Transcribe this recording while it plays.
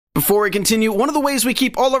Before we continue, one of the ways we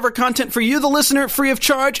keep all of our content for you, the listener, free of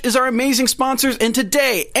charge is our amazing sponsors, and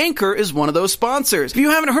today, Anchor is one of those sponsors. If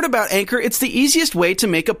you haven't heard about Anchor, it's the easiest way to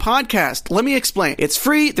make a podcast. Let me explain. It's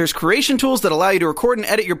free, there's creation tools that allow you to record and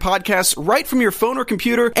edit your podcasts right from your phone or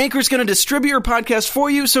computer. Anchor is going to distribute your podcast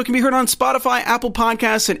for you so it can be heard on Spotify, Apple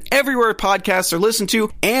Podcasts, and everywhere podcasts are listened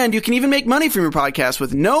to, and you can even make money from your podcast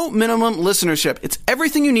with no minimum listenership. It's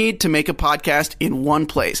everything you need to make a podcast in one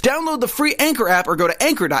place. Download the free Anchor app or go to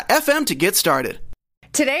anchor.fm to get started.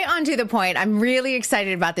 Today on To The Point, I'm really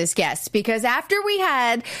excited about this guest because after we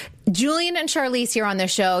had Julian and Charlize here on the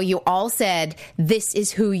show, you all said this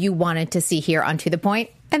is who you wanted to see here on To The Point,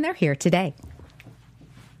 and they're here today.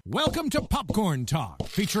 Welcome to Popcorn Talk,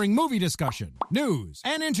 featuring movie discussion, news,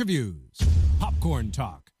 and interviews. Popcorn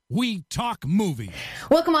Talk. We talk movies.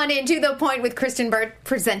 Welcome on in To The Point with Kristen Burt,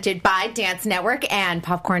 presented by Dance Network and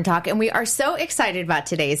Popcorn Talk. And we are so excited about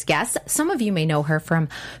today's guest. Some of you may know her from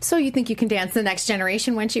So You Think You Can Dance the Next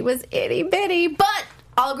Generation when she was itty bitty, but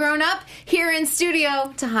all grown up here in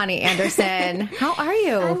studio, Tahani Anderson. How are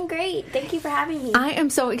you? I'm great. Thank you for having me. I am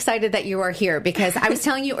so excited that you are here because I was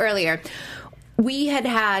telling you earlier, we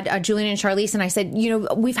had Julian and Charlize, and I said,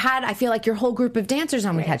 we've had, I feel like your whole group of dancers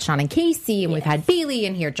on. We've had Sean and Casey, and we've had Bailey,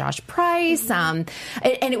 and here Josh Price. And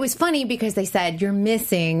it was funny because they said, you're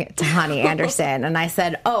missing Tahani Anderson. And I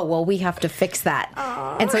said, oh, well, we have to fix that.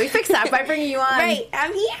 Aww. And so we fixed that by bringing you on. Right,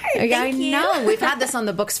 I'm here. Thank you. I know. We've had this on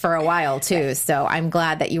the books for a while, too. So I'm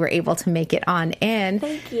glad that you were able to make it on in.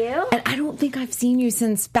 Thank you. And I don't think I've seen you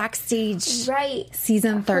since Backstage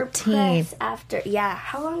season 13. After,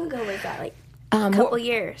 how long ago was that? Like, a couple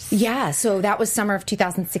years. Yeah, so that was summer of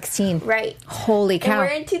 2016. Right. Holy cow. And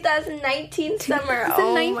we're in 2019 summer.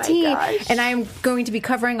 2019. Oh my gosh. And I'm going to be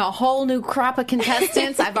covering a whole new crop of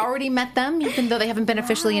contestants. I've already met them, even though they haven't been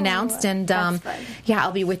officially announced. And that's fun.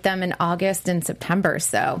 I'll be with them in August and September.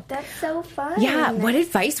 So that's so fun. Yeah, what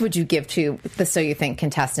advice would you give to the So You Think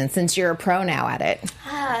contestants since you're a pro now at it?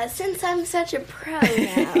 Since I'm such a pro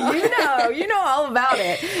now. you know all about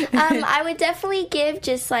it. I would definitely give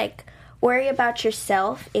just worry about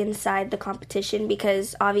yourself inside the competition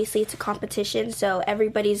because obviously it's a competition, so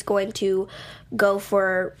everybody's going to go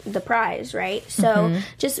for the prize, right? So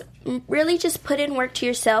just put in work to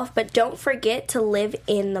yourself, but don't forget to live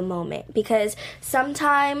in the moment because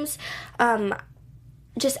sometimes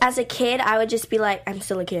just as a kid, I would just be like, I'm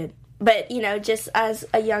still a kid. But, just as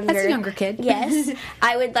a younger kid. Yes.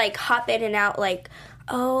 I would hop in and out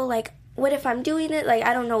what if I'm doing it?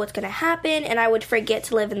 I don't know what's going to happen. And I would forget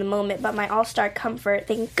to live in the moment. But my all-star comfort,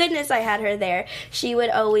 thank goodness I had her there. She would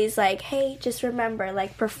always hey, just remember,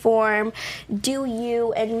 perform, do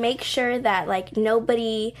you, and make sure that,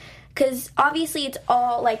 nobody... Because obviously it's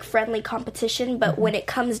all friendly competition, but when it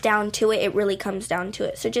comes down to it, it really comes down to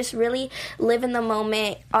it. So just really live in the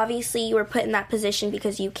moment. Obviously you were put in that position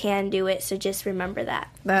because you can do it, so just remember that.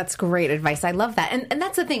 That's great advice. I love that. And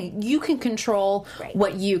that's the thing. You can control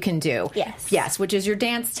what you can do. Yes, which is your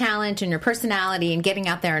dance talent and your personality and getting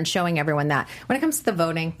out there and showing everyone that. When it comes to the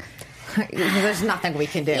voting... there's nothing we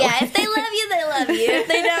can do. Yeah, if they love you, they love you. If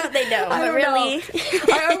they don't, they don't. I really know.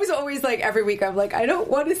 I was always every week I'm I don't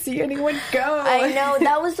want to see anyone go. I know,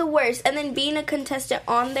 that was the worst. And then being a contestant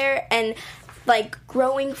on there and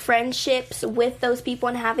growing friendships with those people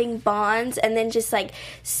and having bonds and then just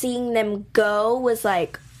seeing them go was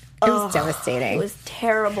it was devastating. It was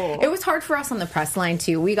terrible. It was hard for us on the press line,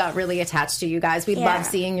 too. We got really attached to you guys. We love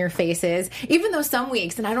seeing your faces. Even though some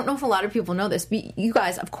weeks, and I don't know if a lot of people know this, but you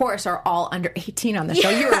guys, of course, are all under 18 on the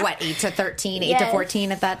show. You were, 8 to 13, 8 to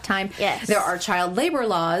 14 at that time? Yes. There are child labor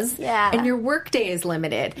laws. Yeah. And your workday is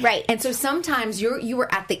limited. Right. And so sometimes you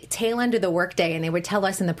were at the tail end of the workday, and they would tell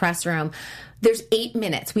us in the press room, there's 8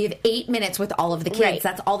 minutes. We have 8 minutes with all of the kids. Right.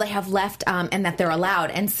 That's all they have left, and that they're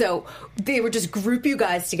allowed. And so they would just group you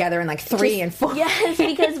guys together in 3 and 4. Yes,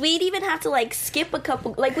 because we'd even have to skip a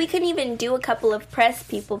couple. We couldn't even do a couple of press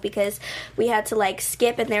people because we had to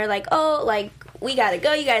skip, and they were we gotta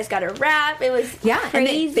go. You guys gotta wrap. It was crazy.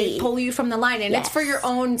 And they pull you from the line, and it's for your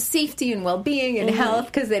own safety and well-being and health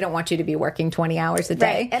because they don't want you to be working 20 hours a day.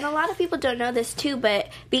 Right. And a lot of people don't know this too, but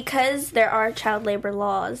because there are child labor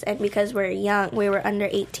laws and because we're young, we were under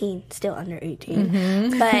 18, still under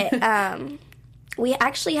 18, but we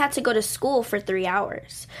actually had to go to school for 3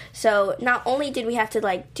 hours. So not only did we have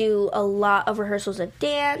to do a lot of rehearsals of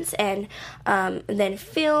dance and then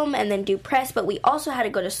film and then do press, but we also had to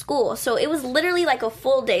go to school. So it was literally a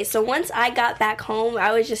full day. So once I got back home,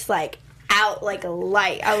 I was just out like a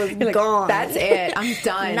light. I was gone. That's it. I'm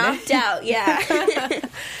done. Knocked out, yeah.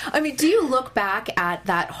 I mean, do you look back at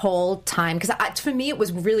that whole time? Because for me, it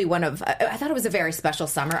was really I thought it was a very special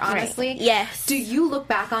summer, honestly. Right. Yes. Do you look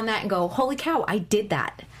back on that and go, holy cow, I did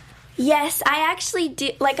that? Yes, I actually do.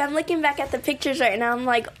 Like, I'm looking back at the pictures right now. I'm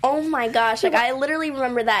like, oh my gosh. Like, I literally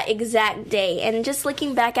remember that exact day. And just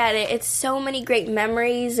looking back at it, it's so many great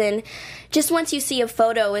memories. And just once you see a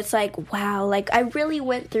photo, it's like, wow, like, I really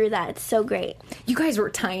went through that. It's so great. You guys were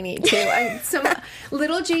tiny, too.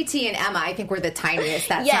 Little JT and Emma, I think, were the tiniest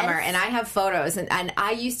that Yes. summer. And I have photos. And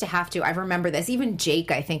I used to have to, I remember this. Even Jake,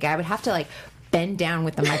 I think, I would have to, like, bend down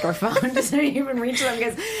with the microphone to even reach them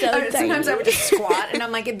because sometimes I would just squat and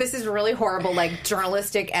I'm like, this is really horrible, like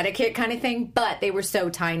journalistic etiquette kind of thing. But they were so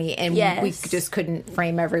tiny and we just couldn't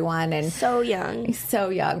frame everyone. And so young. So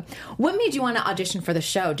young. What made you want to audition for the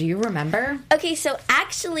show? Do you remember? Okay, so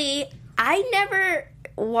actually, I never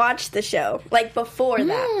watched the show, like, before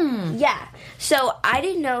that. Yeah. So I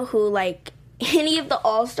didn't know who, like, any of the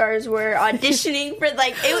All-Stars were auditioning for,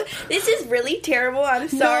 like, this is really terrible, I'm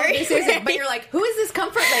sorry. No, this isn't, but you're like, who is this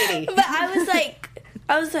comfort lady? But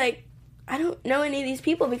I was like, I don't know any of these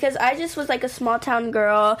people because I just was, like, a small-town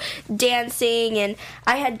girl dancing, and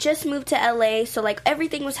I had just moved to LA, so, like,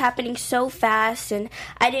 everything was happening so fast, and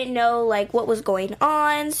I didn't know, like, what was going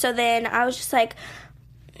on, so then I was just like,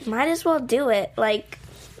 might as well do it, like...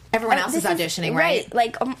 Everyone else is auditioning, right?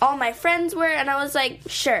 Like, all my friends were, and I was like,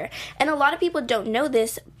 sure. And a lot of people don't know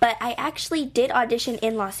this, but I actually did audition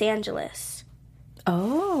in Los Angeles.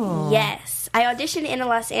 Oh. Yes. I auditioned in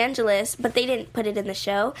Los Angeles, but they didn't put it in the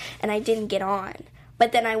show, and I didn't get on.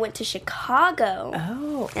 But then I went to Chicago.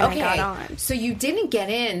 Oh, and I got on. So you didn't get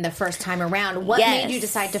in the first time around. What made you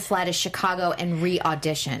decide to fly to Chicago and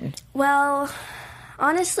re-audition? Well,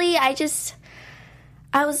 honestly, I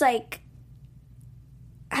was like,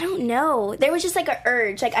 I don't know. There was just like an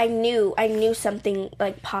urge. Like I knew something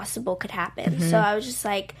like possible could happen. So I was just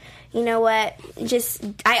like, you know what? Just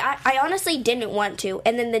I honestly didn't want to.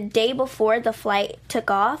 And then the day before the flight took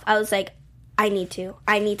off, I was like, I need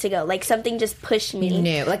to go. Like something just pushed me. You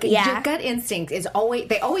knew. Like your gut instinct is always,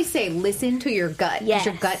 they always say, listen to your gut. Because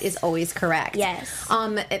your gut is always correct. Yes.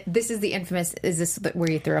 This is the infamous, is this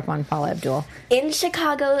where you threw up on Paula Abdul? In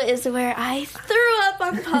Chicago is where I threw up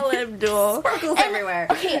on Paula Abdul. Sparkles everywhere.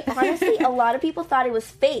 Okay, honestly, a lot of people thought it was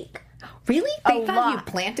fake. Really? They thought you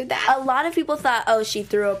planted that? A lot of people thought, oh, she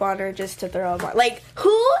threw up on her just to throw up on. Like,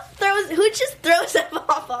 who just throws up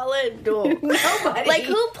on Paula Abdul? Nobody. Like,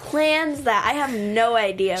 who plans that? I have no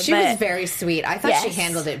idea. She was very sweet. I thought she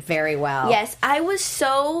handled it very well. Yes, I was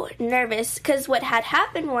so nervous because what had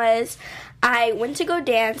happened was I went to go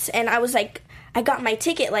dance and I was like, I got my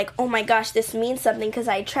ticket, like, oh my gosh, this means something, because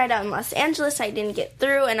I tried out in Los Angeles, I didn't get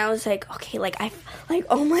through, and I was like, okay,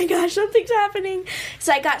 oh my gosh, something's happening.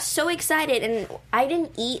 So I got so excited, and I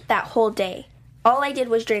didn't eat that whole day. All I did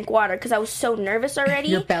was drink water, because I was so nervous already.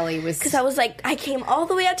 Your belly was... Because I was like, I came all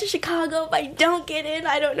the way out to Chicago, if I don't get in,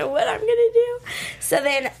 I don't know what I'm gonna do. So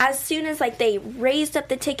then, as soon as, like, they raised up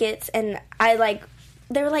the tickets, and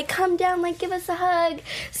they were like, come down, like, give us a hug.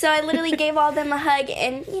 So I literally gave all them a hug.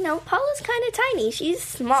 And, you know, Paula's kind of tiny. She's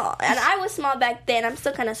small. And I was small back then. I'm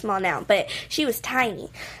still kind of small now. But she was tiny.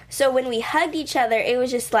 So when we hugged each other, it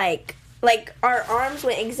was just like our arms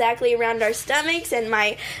went exactly around our stomachs. And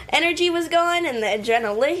my energy was going. And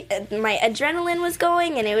my adrenaline was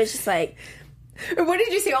going. And it was just like... What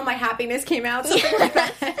did you say? Oh, my happiness came out? Something like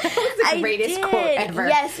that. That was the greatest quote ever.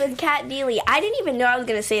 Yes, with Kat Deely. I didn't even know I was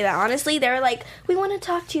going to say that, honestly. They were like, we want to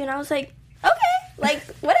talk to you. And I was like, okay. Like,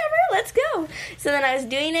 whatever, let's go. So then I was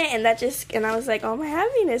doing it, and I was like, oh, my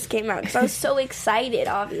happiness came out. Because I was so excited,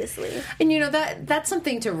 obviously. And, you know, that's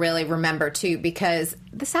something to really remember, too, because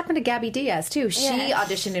this happened to Gabby Diaz, too. She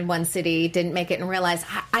auditioned in one city, didn't make it, and realized,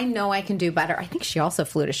 I know I can do better. I think she also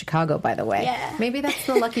flew to Chicago, by the way. Yeah. Maybe that's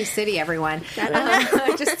the lucky city, everyone. I don't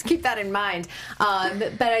know. Just keep that in mind.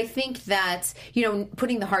 But I think that, you know,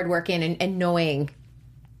 putting the hard work in and knowing...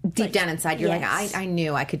 Deep down inside, you're like, I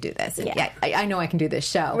knew I could do this. And I know I can do this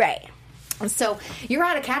show. Right. So you're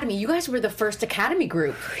at Academy. You guys were the first Academy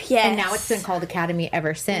group. Yes. And now it's been called Academy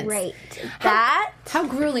ever since. Right. How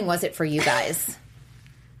grueling was it for you guys?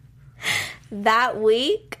 That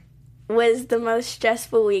week was the most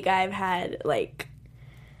stressful week I've had. Like,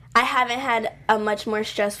 I haven't had a much more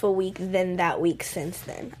stressful week than that week since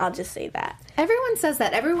then. I'll just say that. Everyone says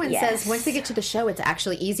that. Everyone says once they get to the show, it's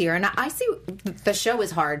actually easier. And I see the show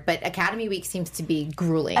is hard, but Academy Week seems to be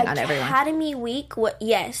grueling on everyone. Academy Week,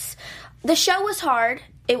 yes. The show was hard.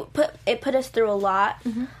 It put us through a lot.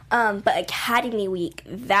 Mm-hmm. But Academy Week,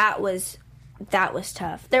 that was that was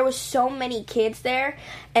tough. There was so many kids there,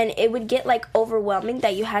 and it would get, like, overwhelming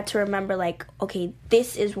that you had to remember, like, okay,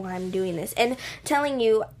 this is why I'm doing this. And telling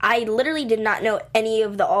you, I literally did not know any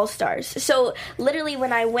of the All-Stars. So, literally,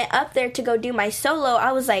 when I went up there to go do my solo,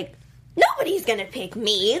 I was like, nobody's gonna pick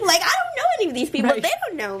me. Like, I don't know any of these people. Right. They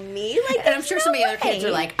don't know me. Like, And I'm sure some of the other way. kids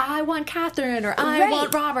are like, I want Catherine, or I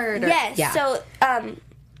want Robert. Or, Yes. Yeah. So,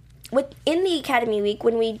 in the Academy Week,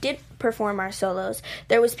 when we did perform our solos,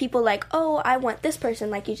 there was people like, oh, I want this person,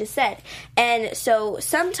 like you just said. And so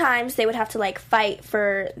sometimes they would have to, like, fight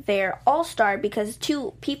for their all-star because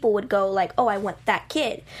 2 people would go like, oh, I want that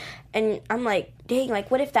kid. And I'm like, dang, like,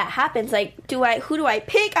 what if that happens? Like, who do I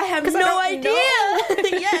pick? I have no idea.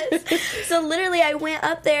 Yes. So literally I went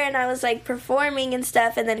up there and I was, like, performing and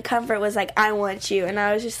stuff, and then Comfort was like, I want you. And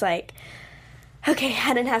I was just like, okay,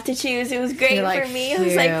 I didn't have to choose. It was great like, for me. I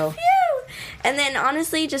was like, phew. And then,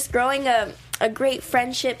 honestly, just growing a great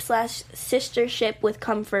friendship / sistership with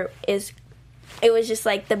Comfort it was just,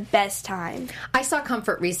 like, the best time. I saw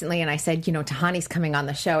Comfort recently, and I said, Tahani's coming on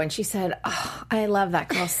the show, and she said, oh, I love that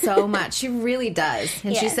girl so much. She really does.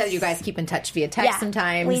 And she Yes. said you guys keep in touch via text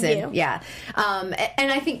sometimes. we do. Yeah.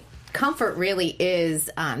 And I think Comfort really is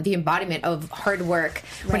the embodiment of hard work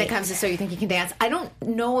when it Right. comes to So You Think You Can Dance. I don't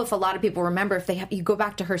know if a lot of people remember, if you go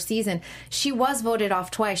back to her season, she was voted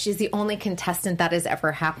off twice. She's the only contestant that has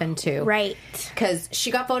ever happened to. Right. Because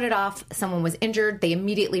she got voted off, someone was injured, they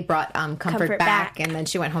immediately brought Comfort back, and then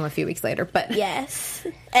she went home a few weeks later. But Yes.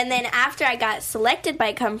 And then after I got selected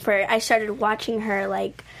by Comfort, I started watching her,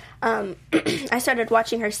 like, I started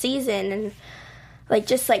watching her season, and, like,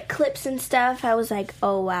 just, like, clips and stuff. I was like,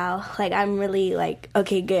 oh, wow. Like, I'm really, like,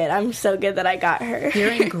 okay, good. I'm so good that I got her.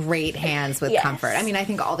 you're in great hands with Yes. Comfort. I mean, I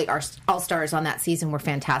think all the All-Stars on that season were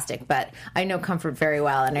fantastic, but I know Comfort very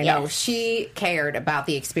well, and I know Yes. she cared about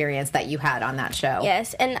the experience that you had on that show.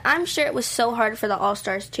 Yes, and I'm sure it was so hard for the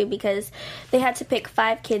All-Stars, too, because they had to pick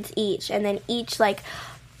 5 kids each, and then each, like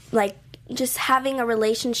just having a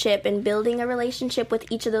relationship and building a relationship with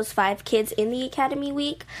each of those 5 kids in the Academy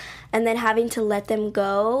Week, and then having to let them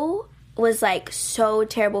go was, like, so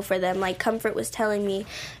terrible for them. Like, Comfort was telling me,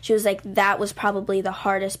 she was like, that was probably the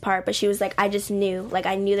hardest part, but she was like, I just knew, like,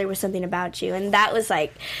 I knew there was something about you. And that was,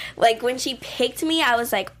 like, when she picked me, I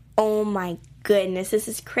was like, oh my goodness, this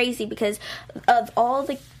is crazy, because of all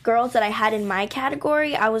the girls that I had in my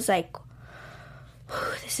category, I was like,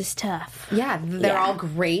 this is tough. Yeah, they're all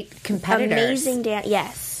great competitors. Amazing dance.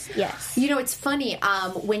 Yes. It's funny,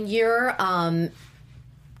 when your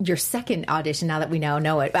second audition, now that we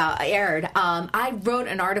know it, aired, I wrote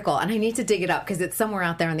an article, and I need to dig it up because it's somewhere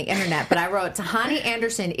out there on the internet, but I wrote, Tahani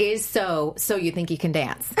Anderson is So You Think You Can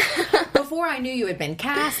Dance. Before I knew you had been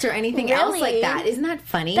cast or anything else like Really? that. Isn't that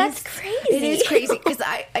funny? That's crazy. It is crazy, because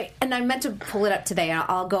I meant to pull it up today, and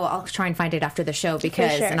I'll try and find it after the show,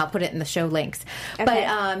 because, sure. and I'll put it in the show links. Okay.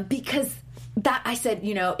 But, because that, I said,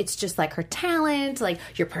 it's just like her talent, like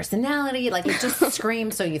your personality, like it just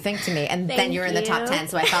screams So You Think to me, and then Thank you're in the top you. 10,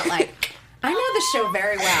 so I thought, like, I know the show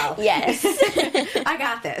very well. Yes. I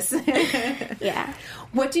got this. Yeah.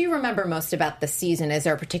 What do you remember most about the season? Is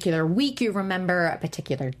there a particular week you remember, a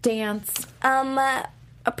particular dance? A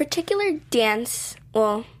particular dance,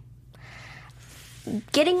 well,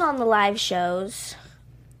 getting on the live shows.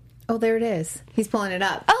 Oh, there it is. He's pulling it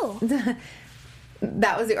up. Oh.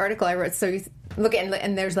 That was the article I wrote. So you look,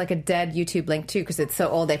 and there's like a dead YouTube link too, because it's so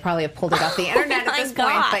old. They probably have pulled it off the internet at my this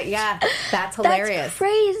gosh. point. But yeah, that's hilarious. That's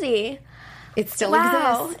crazy. It still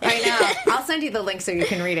Wow. exists. I know. I'll send you the link so you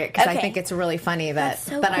can read it, because I Okay. think it's really funny that That's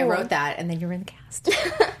so I cool. wrote that, and then you were in the cast,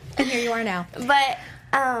 and here you are now. But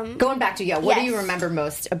Going back to what do you Yes. remember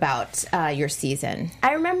most about your season?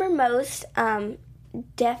 I remember most,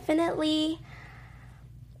 definitely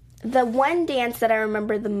the one dance that I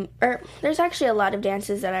remember there's actually a lot of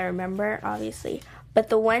dances that I remember, obviously, but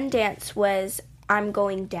the one dance was I'm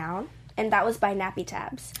Going Down, and that was by Nappy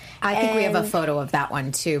Tabs. I think we have a And photo of that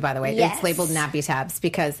one too, by the way. Yes. It's labeled Nappy Tabs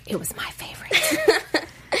because it was my favorite.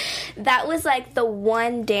 that was like the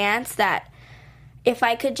one dance that if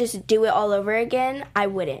I could just do it all over again, I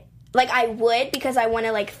wouldn't. Like, I would, because I want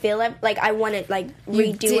to, like, feel it. Like, I want to, like,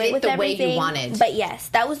 redo did it it with the way you everything. wanted. But, yes,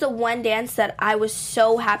 that was the one dance that I was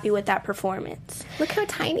so happy with that performance. Look how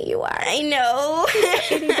tiny you are. I know.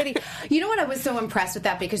 Itty bitty. You know what? I was so impressed with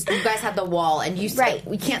that, because you guys had the wall, and Right.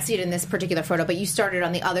 we can't see it in this particular photo, but you started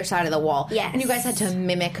on the other side of the wall. Yes. And you guys had to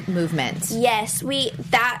mimic movement. Yes,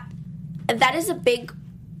 that is a big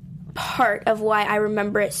part of why I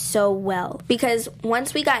remember it so well. Because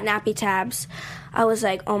once we got Nappy Tabs, I was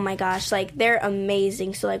like, oh my gosh, like, they're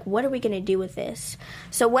amazing. So, like, what are we going to do with this?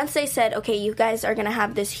 So once they said, okay, you guys are going to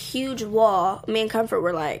have this huge wall, me and Comfort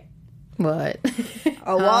were like, What?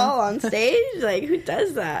 A wall on stage? Like, who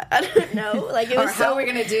does that? I don't know. Like, it was Or how are we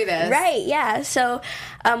going to do this? Right, yeah. So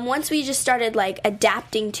once we just started, like,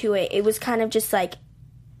 adapting to it, it was kind of just, like,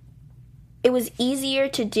 it was easier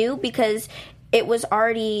to do because it was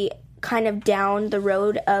already kind of down the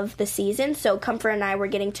road of the season, so Comfort and I were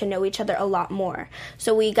getting to know each other a lot more.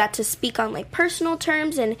 So we got to speak on, like, personal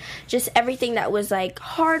terms and just everything that was, like,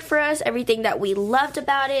 hard for us, everything that we loved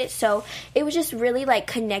about it. So it was just really, like,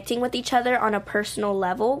 connecting with each other on a personal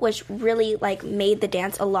level, which really, like, made the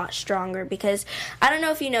dance a lot stronger because I don't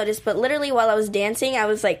know if you noticed, but literally while I was dancing, I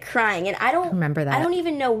was, like, crying. And I don't remember that. I don't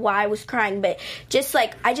even know why I was crying, but just,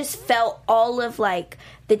 like, I just felt all of, like,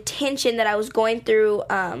 the tension that I was going through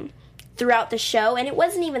throughout the show, and it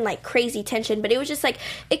wasn't even like crazy tension, but it was just like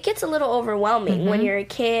it gets a little overwhelming when you're a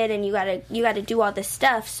kid and you gotta do all this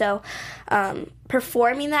stuff. So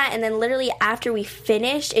performing that, and then literally after we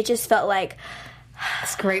finished, it just felt like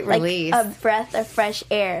it's great release, like a breath of fresh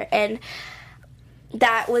air. And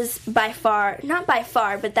that was not by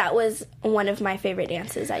far, but that was one of my favorite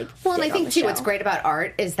dances I Well, and did I think on the too, show. what's great about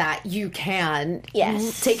art is that you can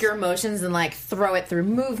Yes. take your emotions and like throw it through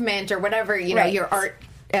movement or whatever, you know, Right. your art,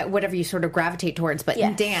 whatever you sort of gravitate towards. But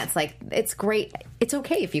in Yes. dance, like, it's great. It's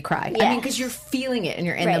okay if you cry. I mean, Yes. because you're feeling it and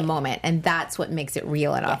you're in the Right. moment, and that's what makes it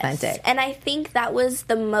real and authentic. And I think that was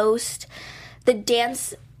the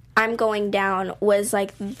dance I'm going down was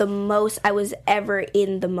like the most I was ever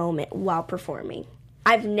in the moment while performing.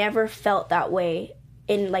 I've never felt that way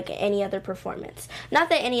in like any other performance. Not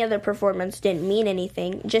that any other performance didn't mean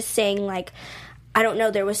anything, just saying like, I don't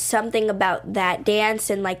know, there was something about that dance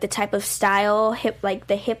and like the type of style, like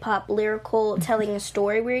the hip hop lyrical telling a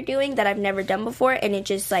story we were doing that I've never done before, and it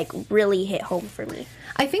just like really hit home for me.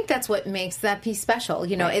 I think that's what makes that piece special.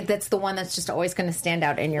 You know, that's the one that's just always going to stand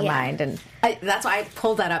out in your mind. And that's why I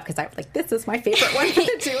pulled that up, because I was like, this is my favorite one for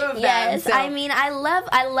the two of them. Yes, So. I mean, I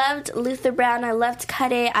loved Luther Brown. I loved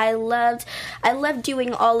Cut It. I loved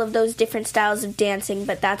doing all of those different styles of dancing,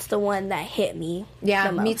 but that's the one that hit me. Yeah,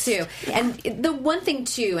 the most. me too. Yeah. And the one thing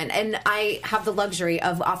too, and I have the luxury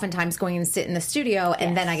of oftentimes going and sit in the studio,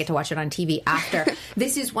 and then I get to watch it on TV after.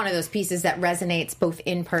 This is one of those pieces that resonates both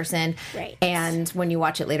in person and when you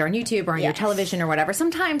watch it later on YouTube or on your television or whatever.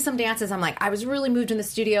 Sometimes some dances, I'm like, I was really moved in the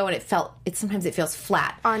studio, and sometimes it feels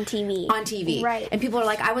flat on TV. Right. And people are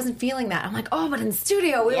like, I wasn't feeling that. I'm like, oh, but in the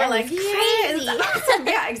studio we were like, crazy. Awesome.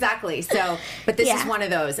 Yeah, exactly. So, but this is one of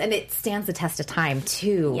those, and it stands the test of time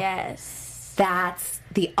too. Yes. That's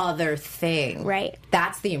the other thing. Right.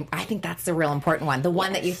 I think that's the real important one. The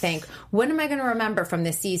one that you think, what am I going to remember from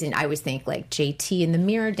this season? I always think like JT in the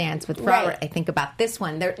mirror dance with Robert. I think about this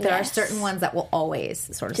one. There are certain ones that will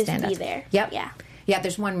always sort of just stand be out. there. Yep. Yeah. Yeah,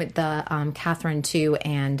 there's one with the Catherine too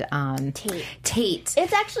and Tate.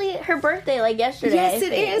 It's actually her birthday, like yesterday. Yes,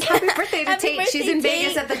 it is. Happy birthday to Happy Tate. birthday, She's in Tate.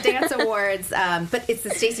 Vegas at the Dance Awards. But it's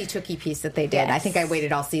the Stacey Tookie piece that they did. Yes. I think I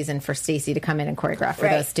waited all season for Stacey to come in and choreograph for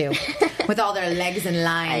those two. With all their legs and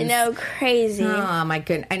lines. I know, crazy. Oh, my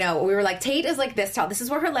goodness. I know. We were like, Tate is like this tall. This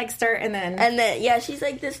is where her legs start. And then Yeah, she's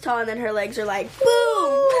like this tall, and then her legs are like,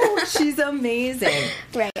 boom! She's amazing.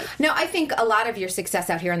 Right. Now, I think a lot of your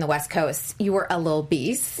success out here on the West Coast, you were a little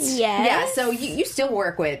beast. Yes. Yeah, so you still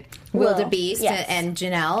work with Will DeBeast and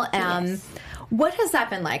Janelle. Yes. What has that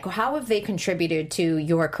been like? How have they contributed to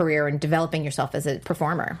your career and developing yourself as a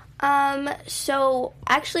performer? So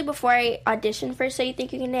actually before I auditioned for So You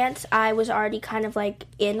Think You Can Dance, I was already kind of like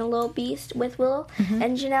in a Little Beast with Will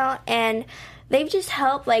and Janelle, and they've just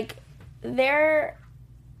helped, like, they've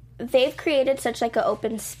created such like an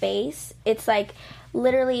open space. It's like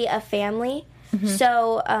literally a family.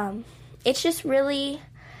 So it's just really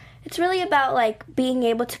about like being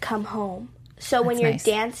able to come home. So when you're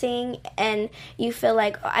dancing and you feel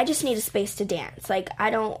like, oh, I just need a space to dance. Like,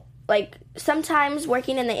 I don't, like, sometimes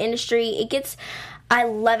working in the industry, I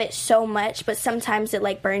love it so much, but sometimes it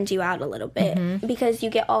like burns you out a little bit because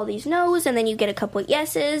you get all these no's and then you get a couple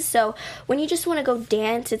yeses. So when you just want to go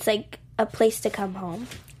dance, it's like a place to come home.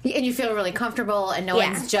 And you feel really comfortable and no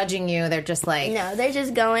one's judging you. They're just like... No, they're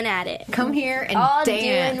just going at it. Come here and all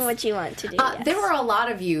dance. Doing what you want to do. There were a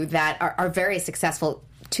lot of you that are very successful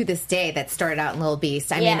to this day that started out in Little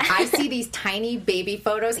Beast. I mean, I see these tiny baby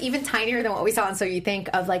photos, even tinier than what we saw in So You Think,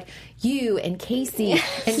 of like you and Casey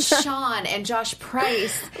and Sean and Josh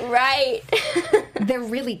Price. Right. They're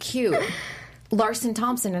really cute. Larson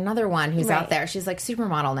Thompson, another one who's out there. She's like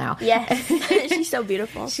supermodel now. Yes. She's so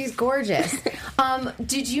beautiful. She's gorgeous.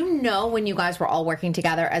 Did you know when you guys were all working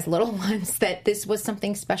together as little ones that this was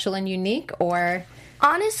something special and unique, or?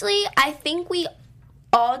 Honestly, I think we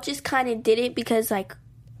all just kind of did it because, like,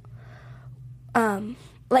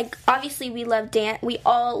 like, obviously we love dance. We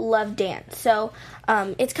all love dance. So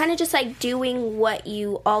it's kind of just like doing what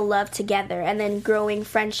you all love together and then growing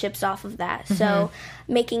friendships off of that. Mm-hmm. So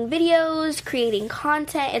making videos, creating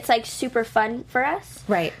content, it's like super fun for us.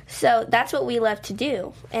 Right. So that's what we love to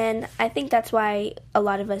do. And I think that's why a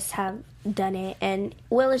lot of us have done it. And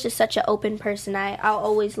Will is just such an open person. I'll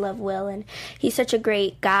always love Will. And he's such a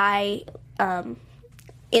great guy in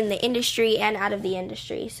the industry and out of the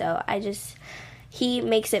industry. So he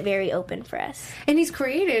makes it very open for us. And he's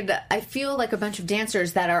created, I feel like, a bunch of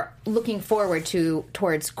dancers that are looking forward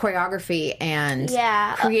towards choreography and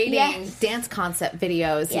creating dance concept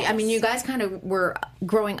videos. Yes. I mean, you guys kind of were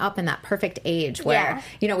growing up in that perfect age where,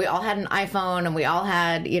 you know, we all had an iPhone and we all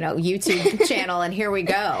had, you know, YouTube channel, and here we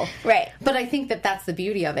go. Right. But I think that that's the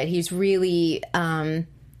beauty of it. He's really...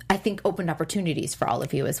 I think opened opportunities for all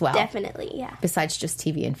of you as well. Definitely, yeah. Besides just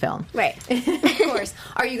TV and film. Right. Of course.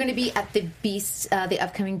 Are you going to be at the Beast, the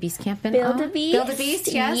upcoming Beast Camp in Build a Beast? Build a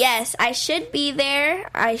Beast, yes. Yes, I should be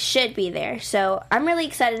there. So I'm really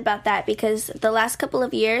excited about that because the last couple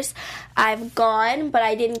of years I've gone, but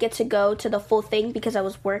I didn't get to go to the full thing because I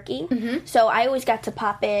was working. Mm-hmm. So I always got to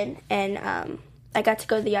pop in and I got to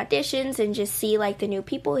go to the auditions and just see, like, the new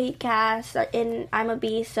people he cast in I'm a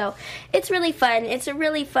Beast. So it's really fun. It's a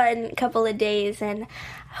really fun couple of days. And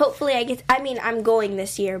hopefully I'm going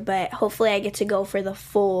this year, but hopefully I get to go for the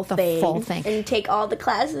full thing. And take all the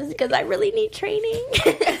classes because I really need training.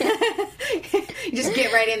 You just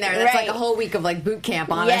get right in there. That's right. like a whole week of, like, boot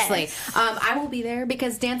camp, honestly. Yes. I will be there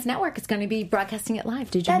because Dance Network is going to be broadcasting it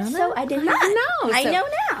live. Did you know that? So I did not. I know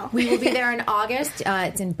now. We will be there in August.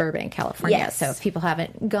 It's in Burbank, California. Yes. So if people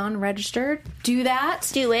haven't gone registered, do that.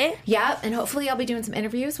 Do it. Yeah, and hopefully I'll be doing some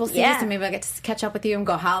interviews. We'll see. Yeah. So maybe I'll get to catch up with you and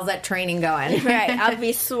go, how's that training going? Right. I'll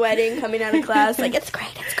be sweating coming out of class. Like, it's great.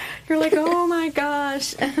 You're like, oh my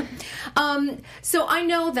gosh. So I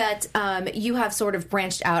know that you have sort of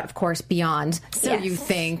branched out, of course, beyond So Yes. You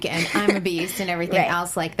Think and I'm a Beast and everything Right.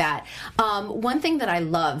 else like that. One thing that I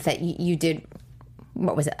love that you did,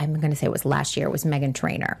 what was it? I'm going to say it was last year, was Meghan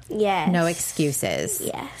Trainor. Yes. No Excuses.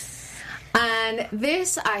 Yes. And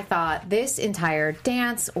I thought this entire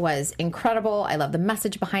dance was incredible. I love the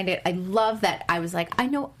message behind it. I love that I was like, I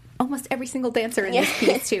know almost every single dancer in this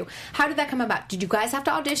piece too. How did that come about? Did you guys have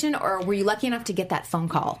to audition, or were you lucky enough to get that phone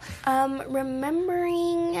call?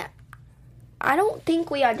 Remembering, I don't think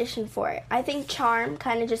we auditioned for it. I think Charm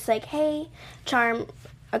kind of just like, hey, Charm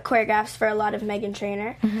choreographs for a lot of Meghan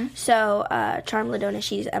Trainor. Mm-hmm. So Charm Ladonna,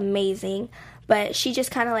 she's amazing. But she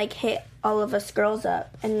just kind of like hit all of us girls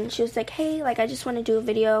up. And she was like, hey, like, I just want to do a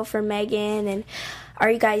video for Meghan. And are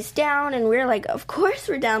you guys down? And we were like, of course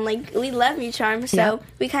we're down. Like, we love you, Charm. So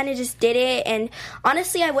we kind of just did it. And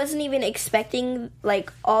honestly, I wasn't even expecting,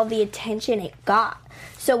 like, all the attention it got.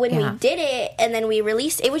 So when we did it and then we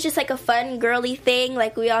released, it was just like a fun girly thing.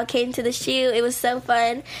 Like, we all came to the shoot. It was so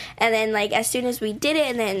fun. And then, like, as soon as we did it,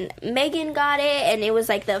 and then Meghan got it, and it was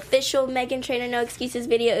like the official Meghan Trainor No Excuses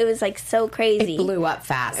video. It was like so crazy. It blew up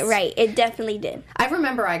fast. Right. It definitely did. I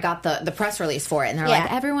remember I got the press release for it, and they're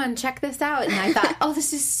like, everyone check this out. And I thought, oh,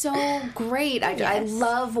 this is so great. I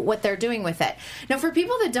love what they're doing with it. Now, for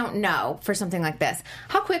people that don't know, for something like this,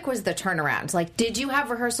 how quick was the turnaround? Like, did you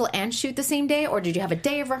have rehearsal and shoot the same day, or did you have a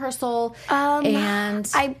day of rehearsal? And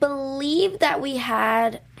I believe that we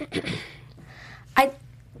had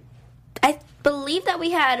I believe that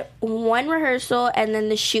we had one rehearsal and then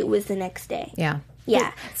the shoot was the next day. Yeah.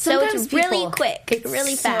 So it's really quick. It's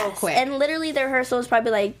really so fast. quick. And literally the rehearsal was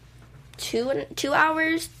probably like 2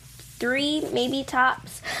 hours, 3 maybe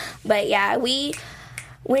tops. But yeah,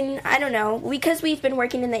 I don't know, because we've been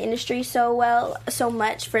working in the industry so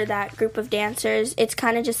much for that group of dancers, it's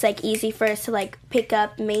kind of just like easy for us to like pick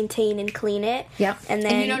up, maintain, and clean it. Yep. And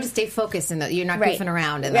then you know to stay focused and you're not goofing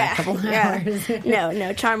around in that couple of hours.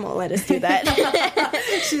 No, Charm won't let us do that.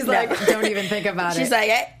 She's like, don't even think about it. She's like,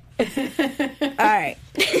 hey. All right.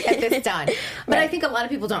 Get this done. But I think a lot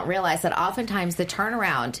of people don't realize that oftentimes the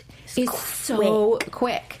turnaround is so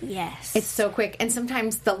quick. Yes. It's so quick. And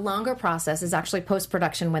sometimes the longer process is actually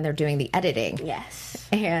post-production when they're doing the editing. Yes.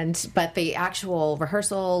 But the actual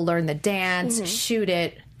rehearsal, learn the dance, shoot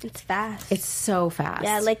it. It's fast. It's so fast.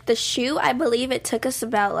 Yeah, like the shoot, I believe it took us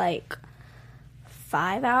about like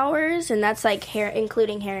 5 hours, and that's like hair,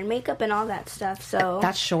 including hair and makeup and all that stuff. So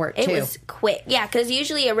that's short too. It was quick. Yeah, because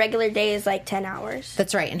usually a regular day is like 10 hours.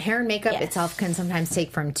 That's right. And hair and makeup itself can sometimes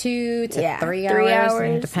take from 2 to 3 hours,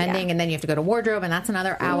 and depending. And then you have to go to wardrobe, and that's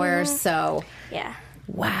another hour. So yeah.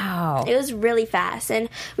 Wow. It was really fast, and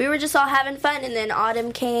we were just all having fun, and then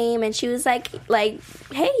Autumn came, and she was like,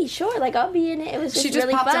 hey, sure, like, I'll be in it. It was just, She just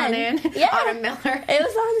really popped fun. on in. Yeah. Autumn Miller. It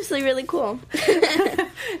was honestly really cool.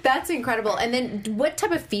 That's incredible. And then what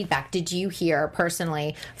type of feedback did you hear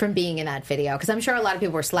personally from being in that video? Because I'm sure a lot of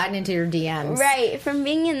people were sliding into your DMs. Right. From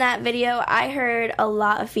being in that video, I heard a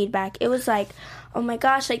lot of feedback. It was like, oh my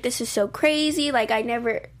gosh, like, this is so crazy. Like,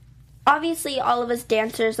 obviously all of us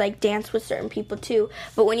dancers like dance with certain people too,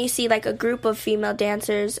 but when you see like a group of female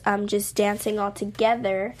dancers just dancing all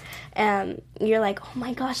together, you're like, oh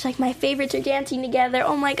my gosh, like, my favorites are dancing together.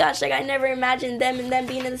 Oh my gosh, like, I never imagined them and them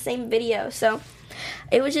being in the same video. So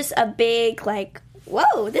it was just a big, like,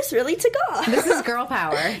 whoa, this really took off. This is girl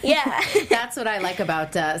power. Yeah. That's what I like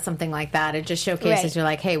about something like that. It just showcases Right. you're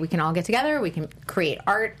like, hey, we can all get together, we can create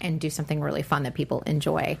art and do something really fun that people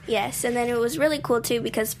enjoy. Yes, and then it was really cool too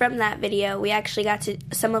because from that video, we actually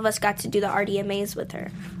some of us got to do the RDMAs with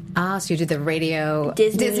her. Ah, so you did the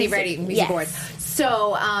Disney Radio Music yes. Awards.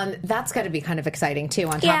 So that's got to be kind of exciting too,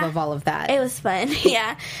 on top Yeah. of all of that. It was fun,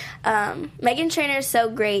 yeah. Megan Trainor is so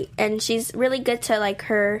great, and she's really good to like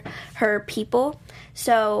her people.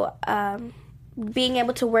 So being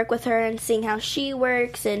able to work with her and seeing how she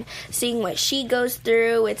works and seeing what she goes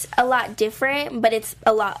through, it's a lot different, but it's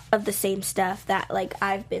a lot of the same stuff that like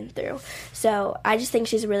I've been through. So I just think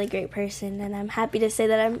she's a really great person, and I'm happy to say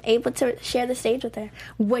that I'm able to share the stage with her.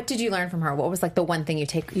 What did you learn from her? What was like the one thing you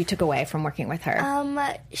took away from working with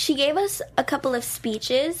her? She gave us a couple of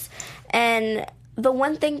speeches, and the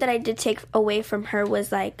one thing that I did take away from her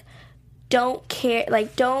was like,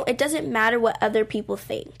 it doesn't matter what other people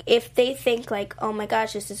think. If they think like, oh my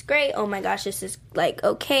gosh, this is great, oh my gosh, this is like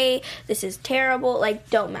okay, this is terrible, like,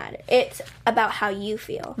 don't matter. It's about how you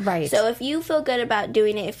feel. Right. So if you feel good about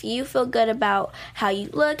doing it, if you feel good about how you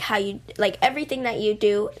look, how you like everything that you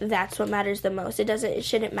do, that's what matters the most. It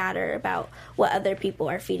shouldn't matter about what other people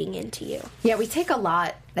are feeding into you. Yeah, we take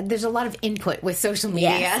there's a lot of input with social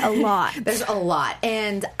media. Yes, a lot. There's a lot.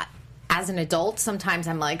 And as an adult, sometimes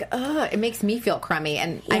I'm like, ugh, it makes me feel crummy.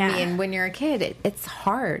 And Yeah. I mean, when you're a kid, it's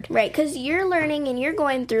hard. Right, because you're learning and you're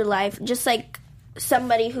going through life just like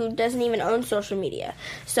somebody who doesn't even own social media.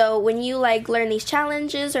 So when you like learn these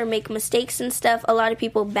challenges or make mistakes and stuff, a lot of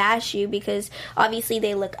people bash you because obviously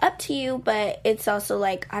they look up to you, but it's also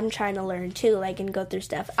like, I'm trying to learn too, like, and go through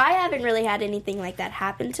stuff. I haven't really had anything like that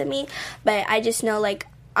happen to me, but I just know like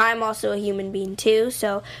I'm also a human being too.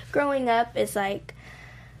 So growing up is like,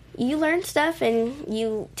 you learn stuff and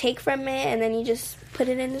you take from it and then you just put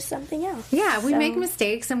it into something else. Yeah, we make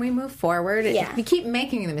mistakes and we move forward. Yeah. If we keep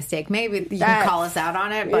making the mistake, maybe you can call us out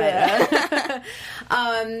on it. But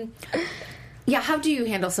yeah, how do you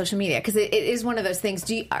handle social media? Because it is one of those things.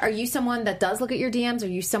 Are you someone that does look at your DMs? Are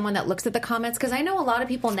you someone that looks at the comments? Because I know a lot of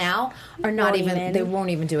people now are they won't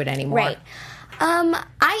even do it anymore. Right.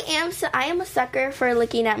 I am a sucker for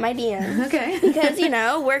looking at my DMs. Okay.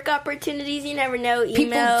 Because, work opportunities, you never know, emails.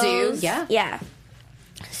 People do, yeah. Yeah.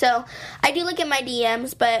 So, I do look at my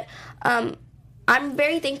DMs, but I'm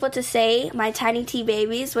very thankful to say my Tiny T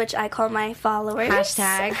Babies, which I call my followers.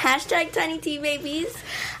 Hashtag Tiny T Babies.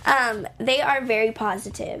 They are very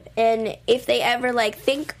positive. And if they ever,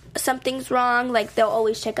 think something's wrong, they'll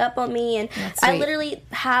always check up on me. And I literally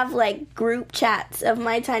have, group chats of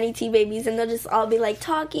my Tiny T Babies, and they'll just all be,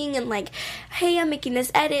 talking and, hey, I'm making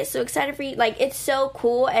this edit, so excited for you. It's so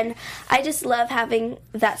cool. And I just love having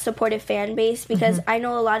that supportive fan base because I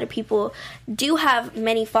know a lot of people do have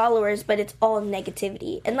many followers, but it's all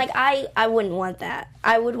negativity. And, I wouldn't want that.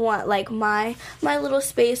 I would want, my little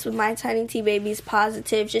space with my Tiny T Babies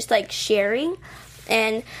positive, just, sharing.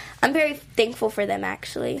 And I'm very thankful for them,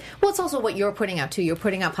 actually. Well, it's also what you're putting out, too. You're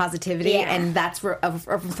putting out positivity, and that's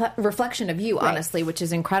a reflection of you, honestly, which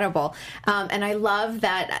is incredible. And I love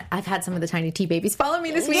that I've had some of the Tiny T Babies follow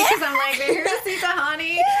me this week because I'm like, here's Sita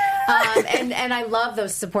Honey. And I love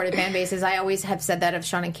those supportive fan bases. I always have said that of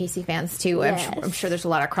Sean and Casey fans, too. Yes. I'm sure there's a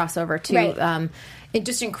lot of crossover, too. Right.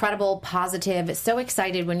 Just incredible, positive, so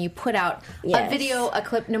excited when you put out a video, a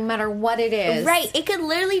clip, no matter what it is. Right. It could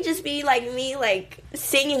literally just be me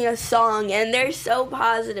singing a song, and they're so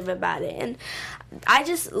positive about it. And I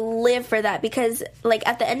just live for that because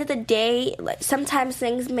at the end of the day, sometimes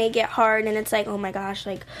things may get hard and it's oh my gosh,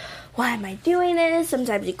 why am I doing this?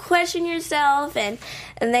 Sometimes you question yourself and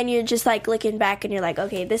then you're just looking back and you're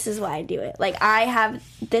okay, this is why I do it. I have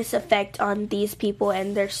this effect on these people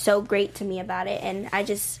and they're so great to me about it, and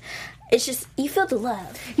it's just, you feel the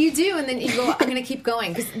love. You do, and then you go, I'm going to keep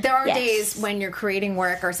going. Because there are days when you're creating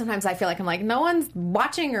work, or sometimes I feel I'm no one's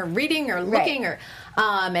watching or reading or looking, or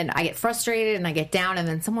and I get frustrated and I get down, and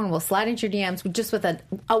then someone will slide into your DMs with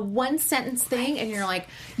a one sentence thing, and you're like,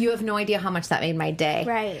 you have no idea how much that made my day.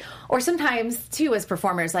 Right. Or sometimes too, as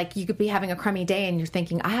performers, like you could be having a crummy day and you're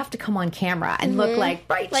thinking, I have to come on camera and look like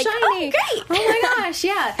bright, Like, shiny. oh, great. Oh my gosh,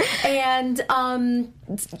 yeah. And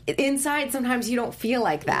inside, sometimes you don't feel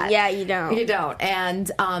like that. Yeah, you don't. You don't.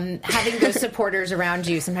 And having those supporters around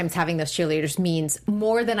you, sometimes having those cheerleaders means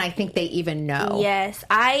more than I think they even know. Yes.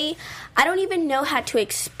 I don't even know how to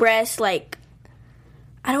express, like,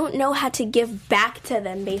 I don't know how to give back to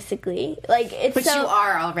them, basically. Like, it's But you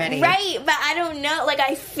are already. Right, but I don't know. Like,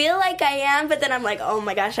 I feel like I am, but then I'm like, oh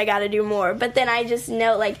my gosh, I gotta do more. But then I just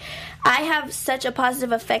know, like, I have such a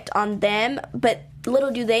positive effect on them, but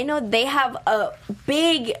little do they know, they have a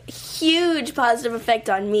big, huge positive effect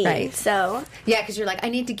on me. Right. So, yeah, because you're like, I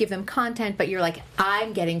need to give them content, but you're like,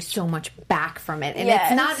 I'm getting so much back from it. And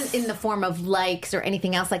Yes. it's not in the form of likes or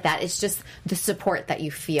anything else like that. It's just the support that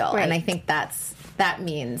you feel. Right. And I think that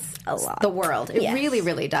means A lot. the world. It Yes. really,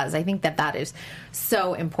 really does. I think that is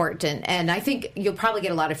so important. And I think you'll probably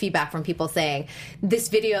get a lot of feedback from people saying this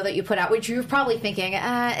video that you put out, which you're probably thinking,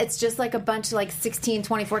 it's just like a bunch of like 16,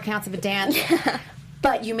 24 counts of a dance.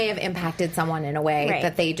 But you may have impacted someone in a way Right.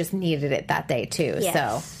 that they just needed it that day too. Yes.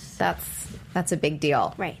 So that's a big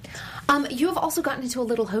deal. right. You have also gotten into a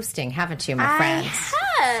little hosting, haven't you, my I friend?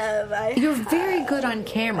 have. You're very good on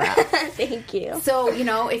camera. Thank you. So,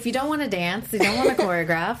 if you don't want to dance, you don't want to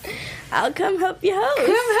choreograph, I'll come help you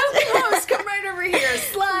host. come right over here,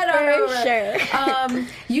 slide on For over. sure.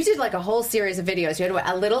 You did like a whole series of videos. You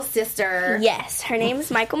had a little sister. Yes, her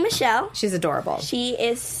name's Michael Michelle. She's adorable. She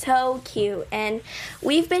is so cute, and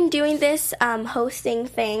we've been doing this hosting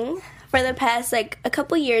thing for the past like a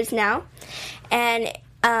couple years now, and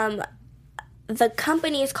the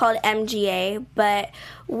company is called MGA, but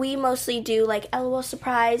we mostly do like LOL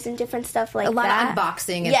Surprise and different stuff like that. A lot of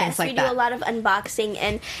unboxing and things like Yes, we that. do a lot of unboxing,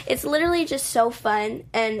 and it's literally just so fun.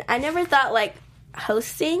 And I never thought like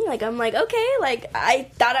hosting, like I'm like, okay, like I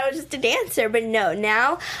thought I was just a dancer, but no,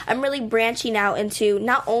 now I'm really branching out into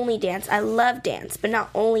not only dance, I love dance, but not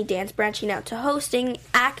only dance, branching out to hosting,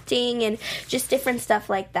 acting, and just different stuff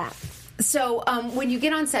like that. So, when you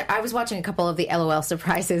get on set, I was watching a couple of the LOL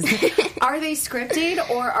surprises. Are they scripted,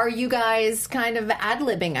 or are you guys kind of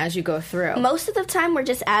ad-libbing as you go through? Most of the time, we're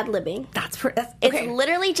just ad-libbing. That's It's okay.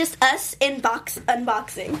 literally just us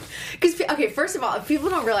unboxing. Because, first of all,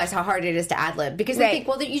 people don't realize how hard it is to ad-lib, because they Right. think,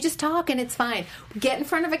 well, you just talk and it's fine. Get in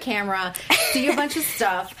front of a camera, see a bunch of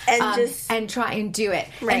stuff, And and try and do it.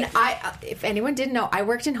 Right. And if anyone didn't know, I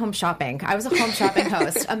worked in home shopping. I was a home shopping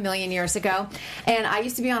host a million years ago, and I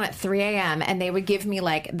used to be on at 3 a.m., and they would give me,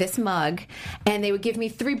 like, this mug, and they would give me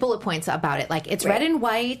 3 bullet points about it. Like, it's red and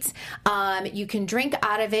white, you can drink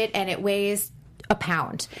out of it, and it weighs a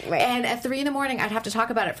pound. Right. And at 3 a.m, I'd have to talk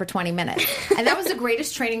about it for 20 minutes. And that was the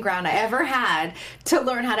greatest training ground I ever had to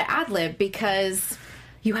learn how to ad-lib, because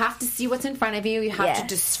you have to see what's in front of you. You have to Yes.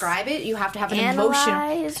 describe it. You have to have an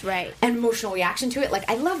Analyze, right. an emotional reaction to it. Like,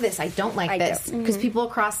 I love this. I don't like this. Because people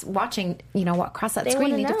across watching, across that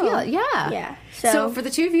screen wanna need to know. feel it. Yeah. Yeah. So So- for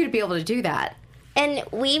the two of you to be able to do that. And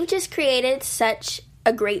we've just created such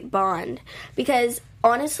a great bond, because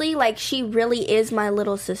honestly, like, she really is my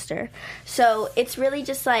little sister. So it's really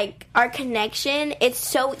just like our connection. It's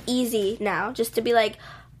so easy now just to be like,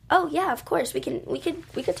 oh yeah, of course we could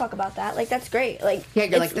talk about that. Like, that's great. Like, Yeah,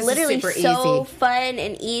 you're like, it's this is literally super so easy. fun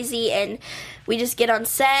and easy, and we just get on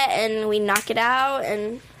set and we knock it out.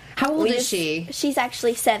 And How old we is just- she? She's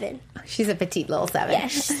actually 7. She's a petite little 7.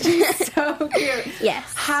 Yes. So cute. Yes.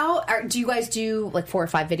 Do you guys do like 4 or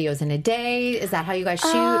 5 videos in a day? Is that how you guys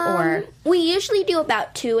shoot? Or We usually do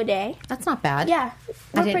about 2 a day. that's not bad. Yeah,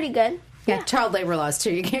 we're didn't- pretty good. Yeah, child labor laws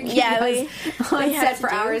too. You can't keep Yeah, those on we have set to for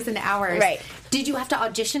do. hours and hours. Right. Did you have to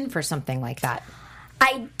audition for something like that?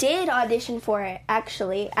 I did audition for it,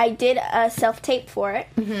 actually. I did a self-tape for it,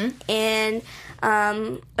 and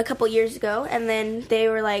a couple years ago, and then they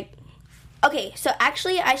were like, okay, so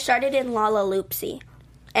actually I started in Lala Loopsy.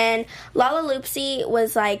 And Lala Loopsy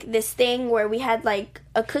was like this thing where we had like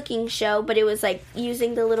a cooking show, but it was like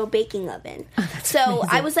using the little baking oven. So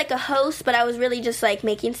I was like a host, but I was really just like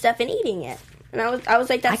making stuff and eating it. And I was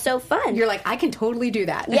like, that's so fun. You're like, I can totally do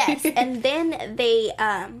that. Yes, and then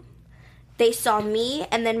they saw me,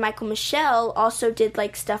 and then Michael Michelle also did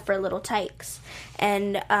like stuff for Little Tykes,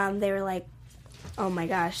 and they were like, "Oh my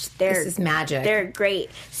gosh, This is magic." They're great."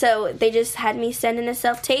 So they just had me send in a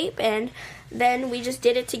self tape, and then we just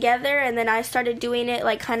did it together, and then I started doing it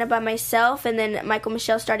like kind of by myself, and then Michael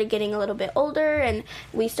Michelle started getting a little bit older, and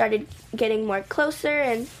we started getting more closer,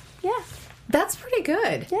 and yeah. That's pretty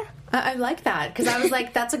good. Yeah. I like that because I was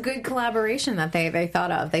like, that's a good collaboration that they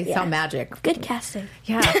thought of. They saw magic. Good casting.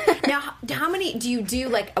 Yeah. Now, how many do you do?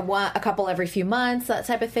 Like a couple every few months, that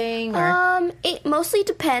type of thing? Or? It mostly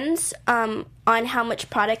depends on how much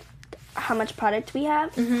product we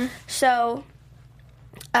have. Mm-hmm. So,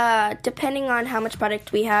 depending on how much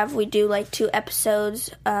product we have, we do like 2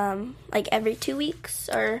 episodes, like every 2 weeks.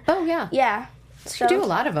 Or yeah. So you do a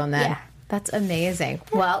lot of them then. Yeah. That's amazing.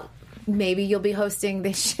 Well, maybe you'll be hosting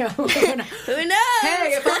this show. Who knows?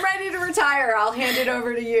 Hey, if I'm ready to retire, I'll hand it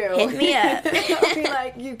over to you. Hit me up. I'll be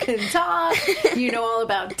like, you can talk. You know all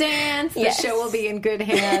about dance. Yes. The show will be in good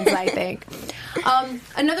hands, I think.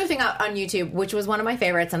 Another thing on YouTube, which was one of my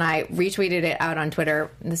favorites, and I retweeted it out on Twitter,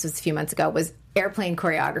 this was a few months ago, was airplane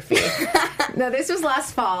choreography. Now, this was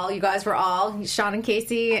last fall. You guys were all, Sean and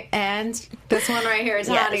Casey, and this one right here,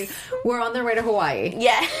 Tani, Yes. were on their way to Hawaii.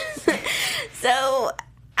 Yeah. So,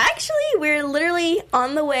 actually, we're literally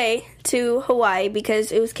on the way to Hawaii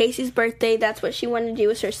because it was Casey's birthday. That's what she wanted to do. It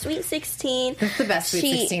was her Sweet 16. That's the best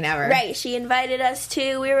Sweet 16 ever. Right. She invited us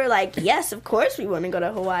to. We were like, yes, of course we want to go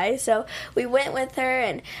to Hawaii. So we went with her,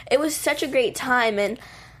 and it was such a great time. And,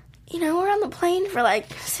 you know, we're on the plane for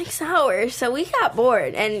like 6 hours, so we got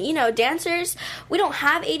bored. And, you know, dancers, we don't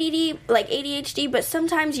have ADHD, but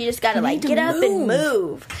sometimes you just got to, like, get up and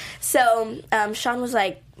move. So Sean was,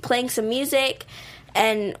 like, playing some music,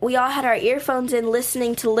 and we all had our earphones in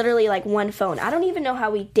listening to literally, like, one phone. I don't even know how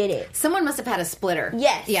we did it. Someone must have had a splitter.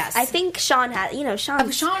 Yes. I think Sean had, you know,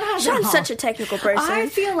 Sean's such a technical person. I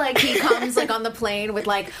feel like he comes, like, on the plane with,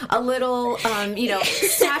 like, a little,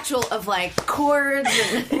 satchel of, like, cords.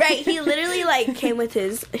 And right, he literally, like, came with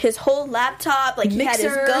his whole laptop. Like, he had his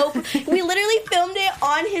Mixer. GoPro. We literally filmed it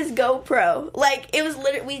on his GoPro. Like, it was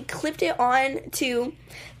literally, we clipped it on to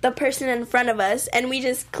the person in front of us, and we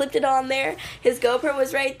just clipped it on there. His GoPro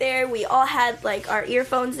was right there. We all had, like, our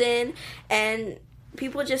earphones in, and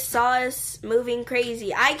people just saw us moving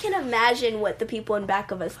crazy. I can imagine what the people in back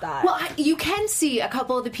of us thought. Well, you can see a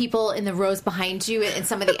couple of the people in the rows behind you in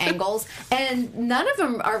some of the angles, and none of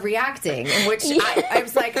them are reacting, which I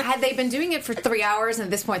was like, had they been doing it for 3 hours, and at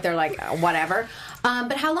this point they're like, whatever.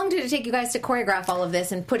 But how long did it take you guys to choreograph all of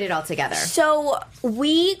this and put it all together? So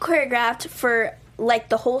we choreographed for, like,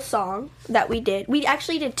 the whole song that we did. We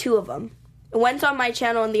actually did 2 of them. One's on my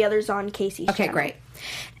channel and the other's on Casey's channel. Okay, great.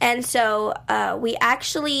 And so we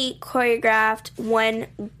actually choreographed one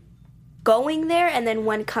going there and then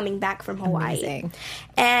one coming back from Hawaii. Amazing.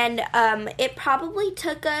 And it probably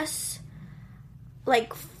took us,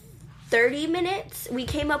 like, 30 minutes. We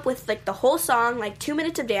came up with, like, the whole song, like, 2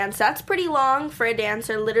 minutes of dance. That's pretty long for a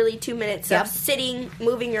dancer, literally 2 minutes of sitting,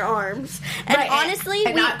 moving your arms. And right, honestly,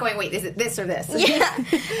 and not going, wait, is it this or this? Yeah.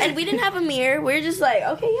 And we didn't have a mirror. We were just like,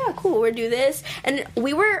 okay, yeah, cool, we'll do this. And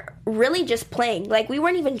we were really just playing. Like, we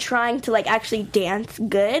weren't even trying to, like, actually dance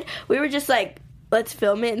good. We were just like, let's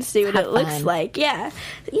film it and see what it looks like. Yeah.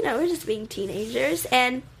 You know, we're just being teenagers.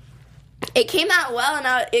 And it came out well,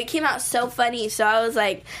 and it came out so funny, so I was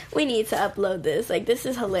like, we need to upload this. Like, this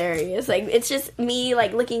is hilarious. Like, it's just me,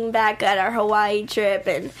 like, looking back at our Hawaii trip,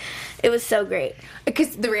 and it was so great.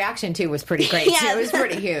 Because the reaction, too, was pretty great, too. It was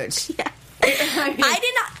pretty huge. Yeah.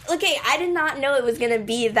 I did not know it was going to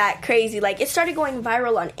be that crazy. Like, it started going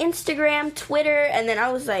viral on Instagram, Twitter, and then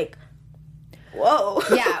I was like, whoa.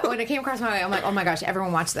 Yeah, when it came across my way, I'm like, oh my gosh,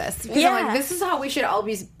 everyone watch this. Because I'm like, this is how we should all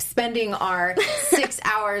be spending our 6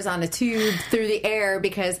 hours on a tube through the air,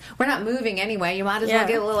 because we're not moving anyway. You might as well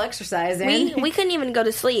get a little exercise in. We couldn't even go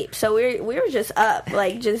to sleep, so we were just up,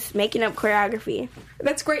 like, just making up choreography.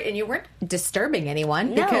 That's great, and you weren't disturbing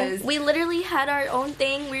anyone. No, because we literally had our own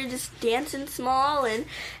thing. We were just dancing small and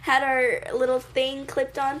had our little thing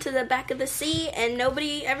clipped onto the back of the seat, and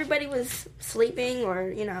everybody was sleeping or,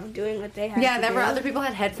 you know, doing what they had to do. there were other people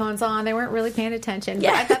had headphones on. They weren't really paying attention.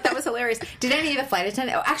 Yeah. But I thought that was hilarious. Did any of the flight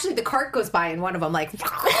attendants... Oh, actually, the cart goes by, and one of them, like...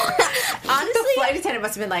 Honestly... The flight attendant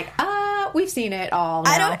must have been like, we've seen it all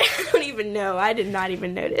now. I don't even know. I did not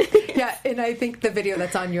even notice. Yeah, and I think the video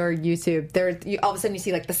that's on your YouTube, all of a sudden you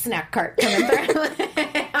see, like, the snack cart coming through.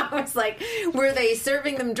 I was like, were they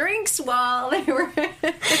serving them drinks while they were...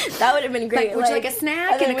 That would have been great. Like, would you like a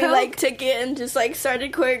snack and a we, Coke? like, took it and just, like,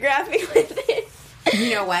 started choreographing with it.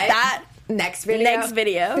 You know what? Next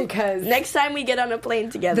video. Because next time we get on a plane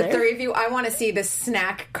together. The 3 of you, I want to see the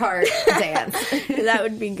snack cart dance. That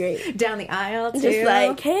would be great. Down the aisle, too. Just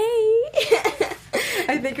like, hey.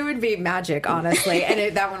 I think it would be magic, honestly,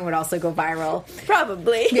 and that one would also go viral.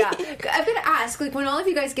 Probably. Yeah. I'm going to ask, like, when all of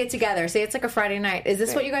you guys get together, say it's like a Friday night, is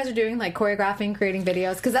this what you guys are doing, like choreographing, creating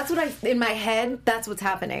videos? Because that's what in my head, that's what's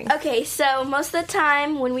happening. Okay, so most of the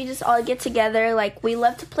time when we just all get together, like, we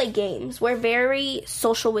love to play games. We're very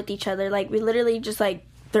social with each other. Like, we literally just, like,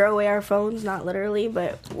 throw away our phones, not literally,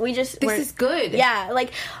 but we just... This is good. Yeah,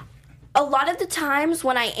 like, a lot of the times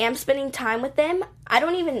when I am spending time with them, I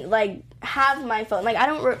don't even, like, have my phone. Like, I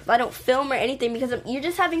don't film or anything because you're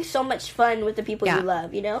just having so much fun with the people you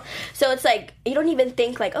love, you know? So it's like, you don't even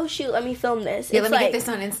think, like, oh, shoot, let me film this. Yeah, it's let me like, get this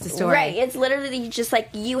on Insta story. Right, it's literally just, like,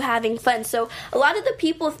 you having fun. So a lot of the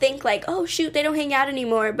people think, like, oh, shoot, they don't hang out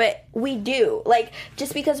anymore, but we do. Like,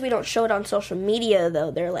 just because we don't show it on social media,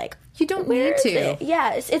 though, they're like, you don't need to.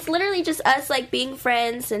 Yeah, it's literally just us, like, being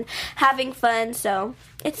friends and having fun, so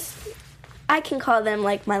I can call them,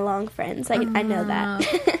 like, my long friends. I know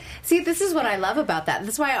that. See, this is what I love about that.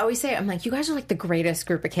 That's why I always say, I'm like, you guys are like the greatest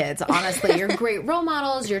group of kids, honestly. You're great role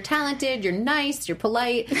models. You're talented. You're nice. You're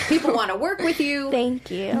polite. People want to work with you.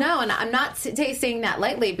 Thank you. No, and I'm not saying that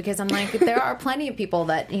lightly because I'm like, there are plenty of people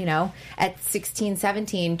that, you know, at 16,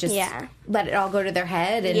 17, just let it all go to their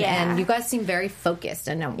head. And you guys seem very focused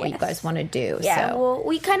and know what you guys want to do. Yeah, so. Well,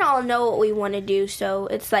 we kind of all know what we want to do, so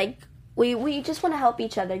it's like we just want to help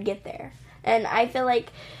each other get there. And I feel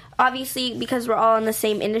like, obviously, because we're all in the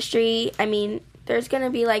same industry, I mean, there's going to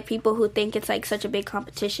be, like, people who think it's, like, such a big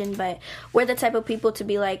competition, but we're the type of people to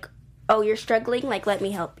be like, oh, you're struggling? Like, let me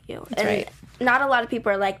help you. That's and right. Not a lot of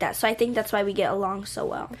people are like that, so I think that's why we get along so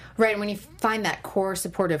well. Right, and when you find that core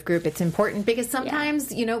supportive group, it's important because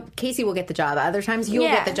sometimes, you know, Casey will get the job, other times you'll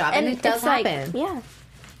get the job, and it does happen. Like,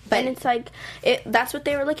 and it's like, that's what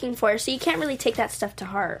they were looking for, so you can't really take that stuff to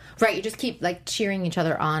heart. Right, you just keep, like, cheering each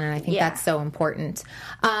other on, and I think that's so important.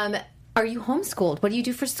 Are you homeschooled? What do you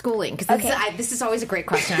do for schooling? Because this is always a great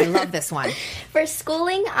question. I love this one. For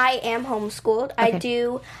schooling, I am homeschooled.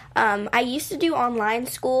 Okay. I used to do online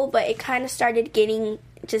school, but it kind of started getting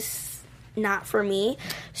just not for me.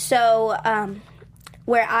 So,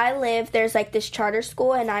 where I live, there's, like, this charter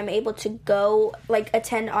school, and I'm able to go, like,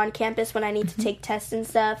 attend on campus when I need to take tests and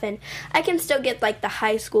stuff, and I can still get, like, the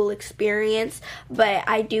high school experience, but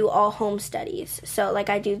I do all home studies. So, like,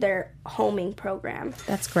 I do their homing program.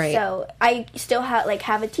 That's great. So, I still have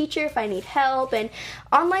a teacher if I need help, and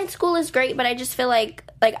online school is great, but I just feel like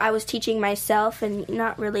I was teaching myself and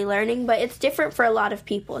not really learning, but it's different for a lot of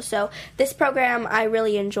people. So this program I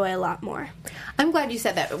really enjoy a lot more. I'm glad you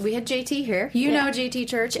said that. We had JT here. You know JT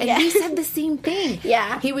Church, and he said the same thing.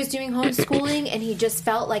 Yeah. He was doing homeschooling, and he just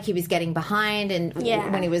felt like he was getting behind and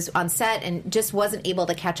when he was on set and just wasn't able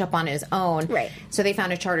to catch up on his own. Right. So they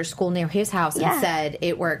found a charter school near his house and said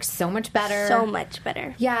it works so much better. So much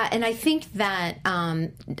better. Yeah, and I think that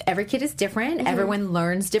every kid is different. Mm-hmm. Everyone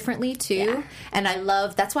learns differently, too. Yeah. And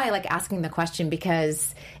that's why I like asking the question,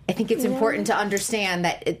 because I think it's important to understand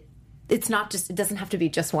that it's not just, it doesn't have to be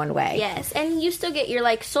just one way. Yes, and you still get your,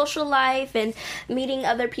 like, social life and meeting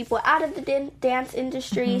other people out of the dance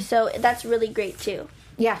industry, so that's really great, too.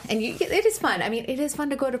 Yeah, and it is fun. I mean, it is fun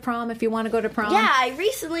to go to prom if you want to go to prom. Yeah, I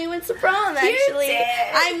recently went to prom, actually.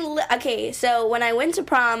 You did? Okay, so when I went to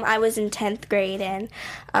prom, I was in 10th grade, and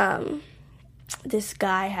this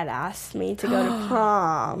guy had asked me to go to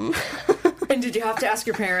prom. And did you have to ask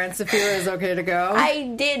your parents if it was okay to go?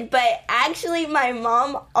 I did, but actually my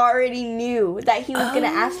mom already knew that he was going to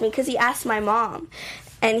ask me, because he asked my mom.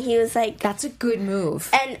 And he was like... That's a good move.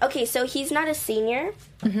 And, okay, so he's not a senior.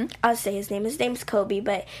 Mm-hmm. I'll say his name. His name's Kobe,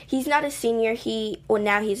 but he's not a senior.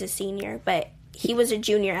 Now he's a senior, but he was a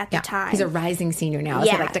junior at the time. He's a rising senior now, as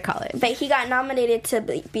I like to call it. But he got nominated to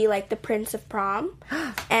be like, the Prince of Prom.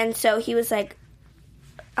 And so he was like,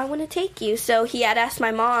 I want to take you. So he had asked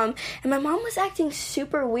my mom, and my mom was acting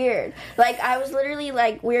super weird. Like, I was literally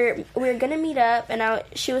like, we're gonna meet up, and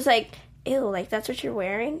she was like, ew, like, that's what you're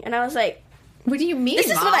wearing? And I was like, what do you mean, This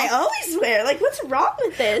is Mom? what I always wear. Like, what's wrong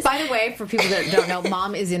with this? By the way, for people that don't know,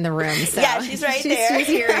 Mom is in the room. So yeah, she's right there. She's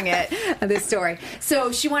hearing it, this story.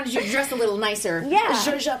 So she wanted you to dress a little nicer. Yeah.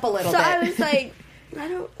 Zhuzh up a little bit. So I was like,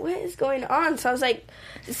 what is going on? So I was like,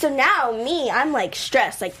 so now I'm like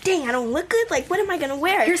stressed. Like, dang, I don't look good. Like, what am I going to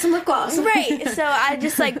wear? Here's some lip gloss. Right. So I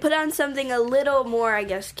just like put on something a little more, I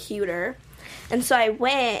guess, cuter. And so I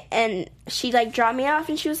went, and she like dropped me off,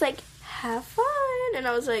 and she was like, have fun. And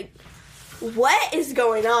I was like, what is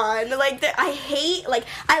going on? Like,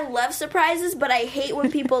 I love surprises, but I hate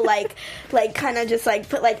when people like kind of just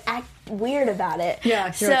like act weird about it. Yeah,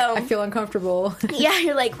 so like, I feel uncomfortable. Yeah,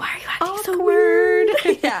 you're like, why are you acting so weird?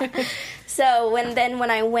 Yeah. So when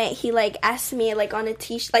I went, he like asked me like on a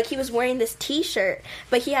t-shirt, like he was wearing this t-shirt,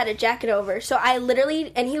 but he had a jacket over. So I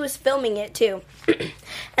literally, and he was filming it too,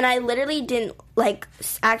 and I literally didn't like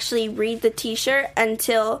actually read the t-shirt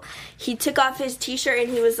until he took off his t-shirt and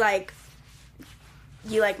he was like,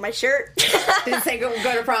 "You like my shirt?" Did it say go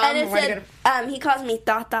to prom? And it said, he calls me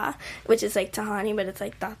Tata, which is like Tahani, but it's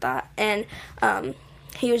like Tata. And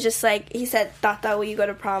he was just like, he said, "Tata, will you go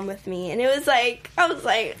to prom with me?" And it was like, I was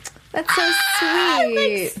like, that's so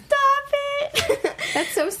sweet. like, stop it.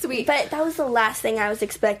 That's so sweet. But that was the last thing I was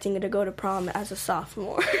expecting to go to prom as a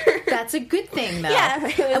sophomore. That's a good thing, though. Yeah,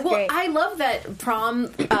 it was well, great. I love that prom.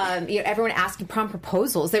 Everyone asking prom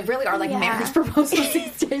proposals. They really are like marriage proposals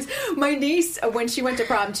these days. My niece, when she went to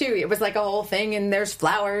prom too, it was like a whole thing, and there's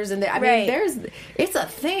flowers, and it's a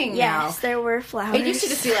thing now. Yes, there were flowers. It used to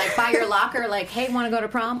just be like by your locker, like, "Hey, want to go to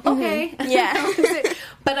prom?" Okay, Yeah.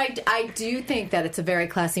 But I do think that it's a very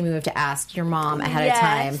classy move to ask your mom ahead of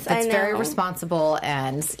time. That's very responsible,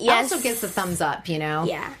 and also gives the thumbs up.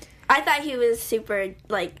 Yeah. I thought he was super,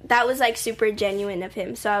 like, that was, like, super genuine of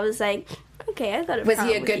him. So I was like, okay, I thought it was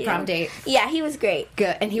he a good prom date? Yeah, he was great.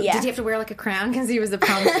 Good. And did he have to wear, like, a crown because he was the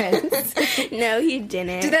prom prince? No, he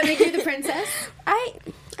didn't. Did that make you the princess?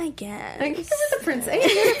 I guess. Like, you were the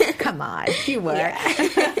princess. Come on. You were.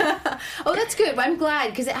 Yeah. Oh, that's good. I'm glad,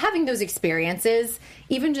 because having those experiences,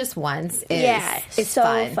 even just once, is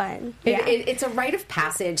so fun. Yeah. It's a rite of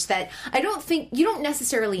passage that I don't think you don't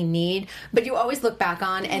necessarily need, but you always look back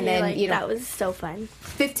on, and then, like, that was so fun.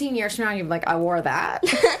 15 years from now, you're like, I wore that.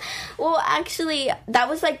 Well, actually, that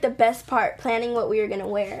was, like, the best part, planning what we were going to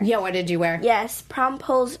wear. Yeah, what did you wear? Yes, prom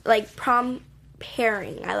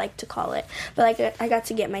pairing, I like to call it. But like I got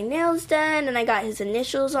to get my nails done, and I got his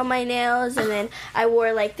initials on my nails, and then I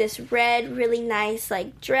wore like this red really nice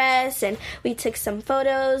like dress, and we took some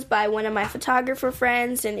photos by one of my photographer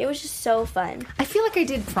friends, and it was just so fun. I feel like I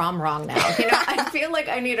did prom wrong now. I feel like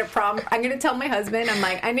I need a prom. I'm going to tell my husband, I'm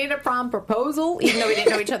like, I need a prom proposal, even though we didn't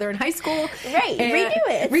know each other in high school. Right, redo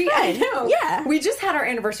it. It's fun. I know. Yeah. We just had our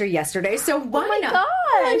anniversary yesterday, so why not?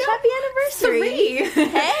 Oh my gosh, happy anniversary. 3.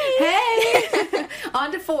 Hey.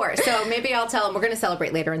 On to 4. So maybe I'll tell him. We're going to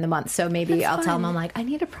celebrate later in the month. So maybe I'll tell him, I'm like, I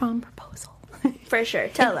need a prom proposal. For sure.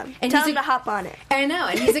 Tell him. And tell him to hop on it. I know.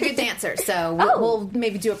 And he's a good dancer. So we'll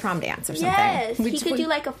maybe do a prom dance or something. Yes. He could do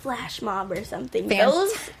like a flash mob or something.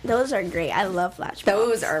 Those are great. I love flash mobs.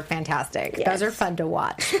 Those are fantastic. Yes. Those are fun to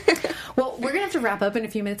watch. Well, we're going to have to wrap up in a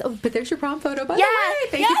few minutes. Oh, but there's your prom photo, by the way.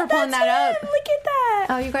 Thank you for pulling that up. Look at that.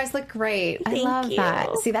 Oh, you guys look great. I love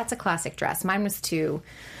that. See, that's a classic dress. Mine was too...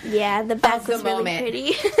 Yeah, the back was really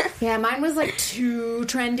pretty. Yeah, mine was like too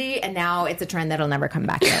trendy, and now it's a trend that'll never come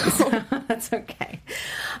back in. So that's okay.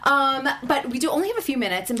 But we do only have a few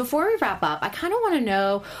minutes, and before we wrap up, I kind of want to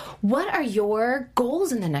know, what are your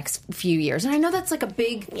goals in the next few years? And I know that's like a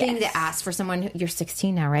big thing to ask for someone. You're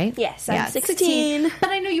 16 now, right? Yes, I'm 16. But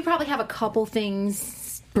I know you probably have a couple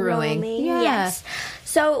things brewing. Yes.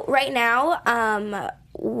 So right now,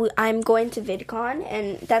 I'm going to VidCon,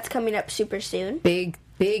 and that's coming up super soon. Big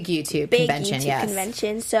YouTube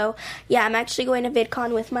convention. So, yeah, I'm actually going to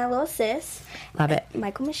VidCon with my little sis. Love it.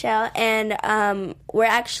 Michael Michelle. And we're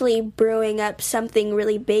actually brewing up something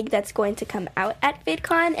really big that's going to come out at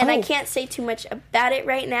VidCon. And I can't say too much about it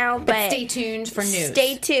right now. But stay tuned for news.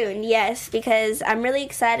 Stay tuned, yes, because I'm really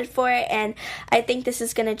excited for it. And I think this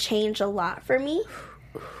is going to change a lot for me.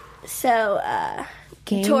 So,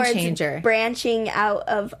 game towards changer. Branching out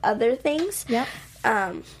of other things. Yep.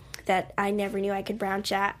 That I never knew I could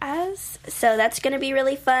branch out as. So that's going to be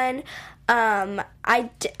really fun. I'm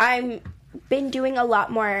been doing a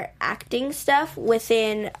lot more acting stuff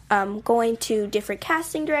within going to different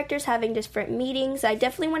casting directors, having different meetings. I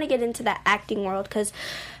definitely want to get into that acting world, because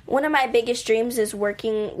one of my biggest dreams is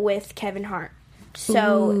working with Kevin Hart.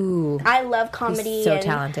 So I love comedy. He's so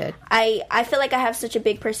talented. I feel like I have such a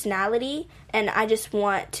big personality, and I just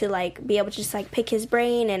want to like be able to just like pick his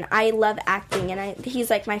brain, and I love acting, and he's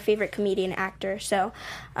like my favorite comedian actor. So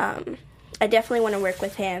I definitely want to work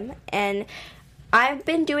with him, and I've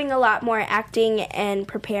been doing a lot more acting and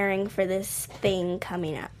preparing for this thing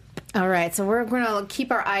coming up. All right, so we're going to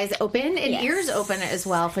keep our eyes open and ears open as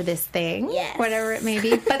well for this thing, whatever it may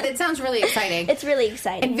be. But it sounds really exciting. It's really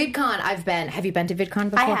exciting. And VidCon, have you been to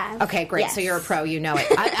VidCon before? I have. Okay, great. Yes. So you're a pro, you know it.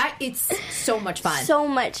 It's so much fun. So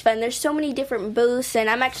much fun. There's so many different booths, and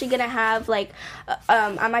I'm actually going to have, like,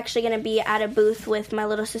 I'm actually going to be at a booth with my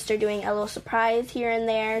little sister doing a little surprise here and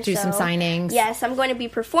there. Do some signings. Yes, I'm going to be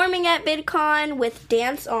performing at VidCon with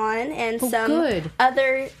Dance On and some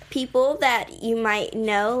other people that you might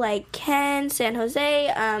know, like Ken, San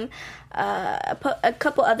Jose. a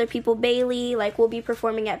couple other people, Bailey. Like, we'll be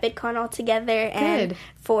performing at VidCon all together and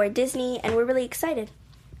for Disney, and we're really excited.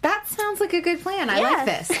 That sounds like a good plan. I like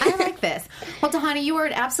this. I like this. Well, Tahani, you are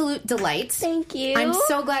an absolute delight. Thank you. I'm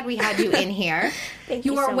so glad we had you in here. Thank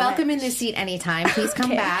you are so welcome much. in this seat anytime. Please come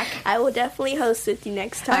back. I will definitely host with you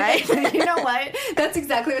next time. Okay. You know what? That's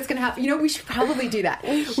exactly what's going to happen. You know, we should probably do that.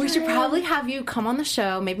 We should probably have you come on the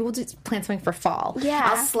show. Maybe we'll just plan something for fall. Yeah.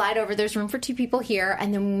 I'll slide over. There's room for 2 people here,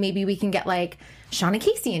 and then maybe we can get, like, Sean and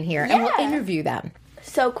Casey in here, and we'll interview them.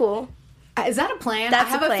 So cool. Is that a plan? That's I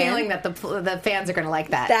have a plan. feeling that the fans are going to like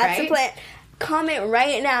that. That's right? a plan. Comment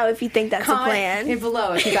right now if you think that's a plan. Comment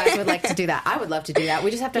below if you guys would like to do that. I would love to do that.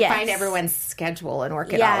 We just have to Yes. find everyone's schedule and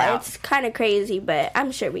work it all out. Yeah, it's kind of crazy, but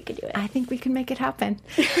I'm sure we could do it. I think we can make it happen.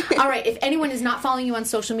 All right. If anyone is not following you on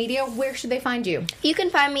social media, where should they find you? You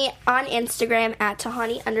can find me on Instagram at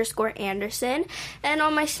Tahani_Anderson and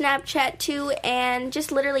on my Snapchat too, and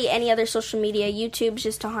just literally any other social media. YouTube's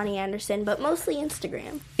just Tahani Anderson, but mostly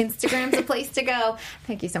Instagram. Instagram's the place to go.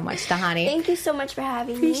 Thank you so much, Tahani. Thank you so much for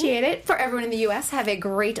having me. Appreciate it. For everyone in the U.S., have a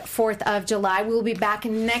great 4th of July. We will be back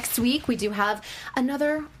next week. We do have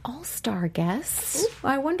another all-star guest.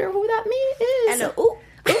 I wonder who that is. And ooh.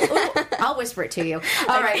 I'll whisper it to you.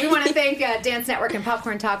 All right. We want to thank Dance Network and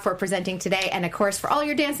Popcorn Talk for presenting today. And, of course, for all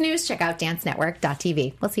your dance news, check out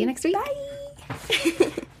dancenetwork.tv. We'll see you next week.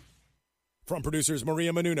 Bye. From producers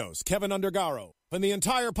Maria Menounos, Kevin Undergaro, and the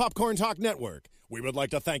entire Popcorn Talk Network, we would like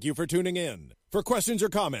to thank you for tuning in. For questions or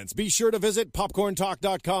comments, be sure to visit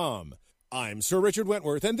popcorntalk.com. I'm Sir Richard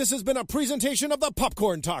Wentworth, and this has been a presentation of the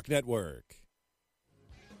Popcorn Talk Network.